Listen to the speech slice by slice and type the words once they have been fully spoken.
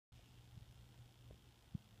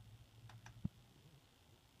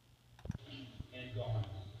gone.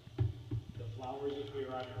 The flowers appear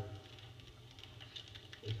on earth.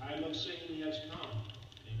 The time of singing has come,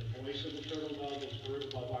 and the voice of the turtle dove is heard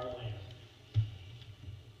above our land.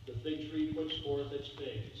 The fig tree puts forth its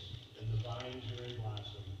figs, and the vines are in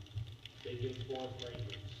blossom. They give forth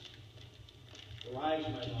fragrance. Arise,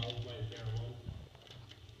 my love, my fair one,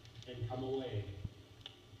 and come away.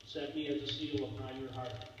 Set me as a seal upon your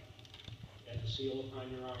heart, as a seal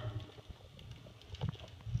upon your arm.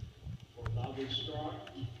 For love is strong,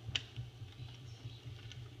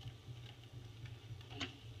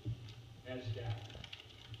 as death.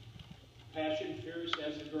 Passion fierce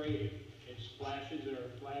as the grave, its flashes are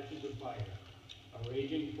flashes of fire, a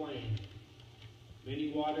raging flame.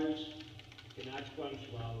 Many waters cannot quench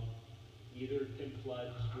love, neither can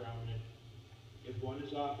floods drown it. If one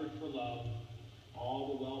is offered for love,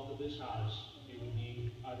 all the wealth of his house, it would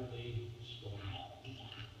be utterly stolen.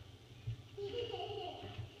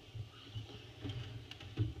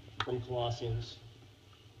 From Colossians.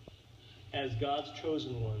 As God's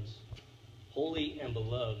chosen ones, holy and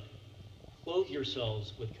beloved, clothe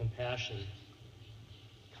yourselves with compassion,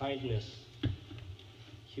 kindness,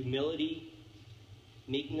 humility,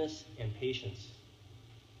 meekness, and patience.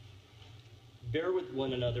 Bear with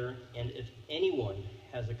one another, and if anyone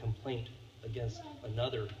has a complaint against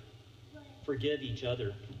another, forgive each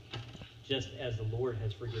other, just as the Lord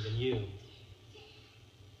has forgiven you.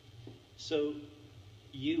 So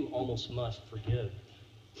you almost must forgive.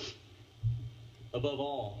 Above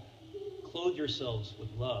all, clothe yourselves with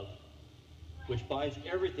love, which binds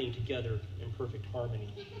everything together in perfect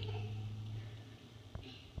harmony.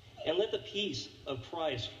 And let the peace of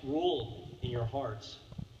Christ rule in your hearts,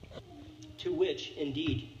 to which,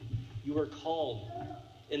 indeed, you are called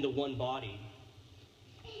in the one body.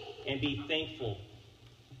 And be thankful.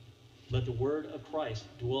 Let the word of Christ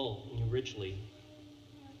dwell in you richly.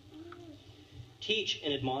 Teach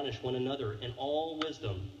and admonish one another in all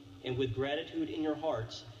wisdom, and with gratitude in your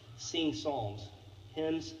hearts, sing psalms,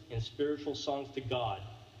 hymns, and spiritual songs to God.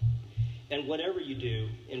 And whatever you do,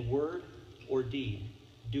 in word or deed,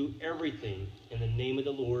 do everything in the name of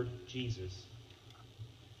the Lord Jesus,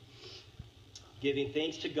 giving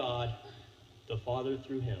thanks to God, the Father,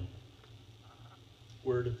 through him.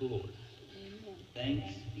 Word of the Lord. Amen.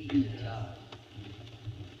 Thanks be to God.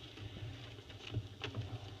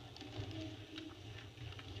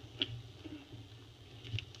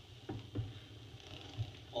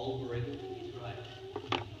 All who are able, please rise.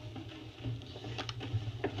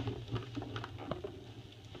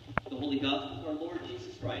 The Holy Gospel of our Lord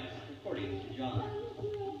Jesus Christ, according to John.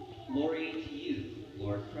 Glory to you,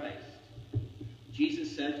 Lord Christ.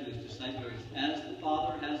 Jesus said to his disciples, "As the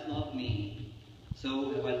Father has loved me,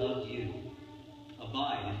 so have I loved you.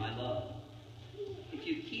 Abide in my love. If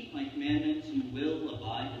you keep my commandments, you will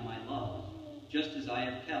abide in my love, just as I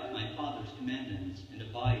have kept my Father's commandments and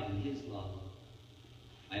abide in his love.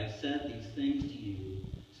 I have said these things to you,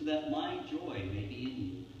 so that my joy may be in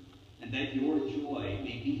you, and that your joy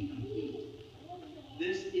may be complete.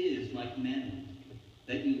 This is my commandment,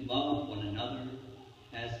 that you love one another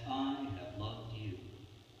as I have loved you."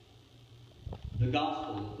 The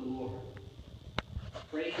Gospel of the Lord.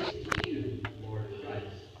 Praise to you, Lord Christ.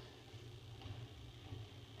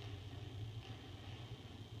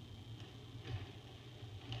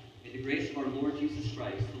 May the grace of our Lord Jesus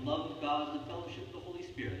Christ, the love of God, and the fellowship of the Holy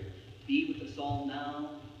Spirit be with us all now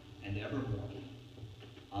and evermore.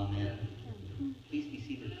 Amen. Please be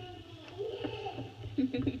seated.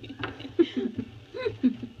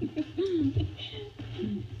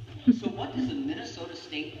 So what does the Minnesota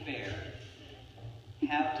State Fair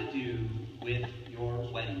have to do with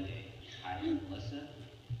your wedding day, Tyler and Melissa?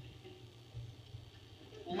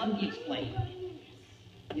 Well, let me explain.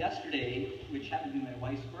 Yesterday, which happened to be my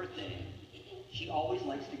wife's birthday, she always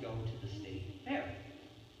likes to go to the state fair.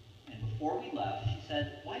 And before we left, she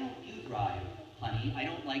said, "Why don't you drive, honey? I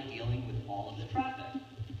don't like dealing with all of the traffic."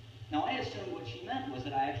 Now, I assumed what she meant was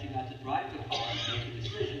that I actually got to drive the car and make the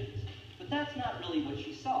decisions. But that's not really what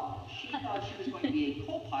she saw. She thought she was going to be a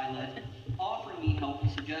co-pilot offering me helpful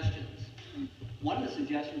suggestions. One of the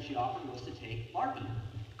suggestions she offered was to take LARPing.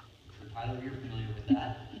 So Tyler, you're familiar with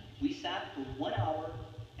that. We sat for 1 hour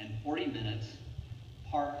and 40 minutes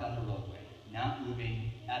parked on the roadway, not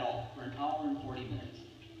moving at all, for 1 hour and 40 minutes.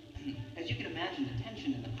 As you can imagine, the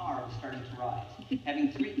tension in the car was starting to rise.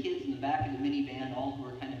 Having 3 kids in the back of the minivan, all who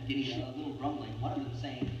were kind of getting a little grumbling, one of them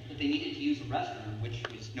saying that they needed to use a restroom, which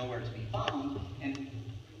was nowhere to be found, and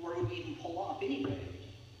where would we even pull off anyway?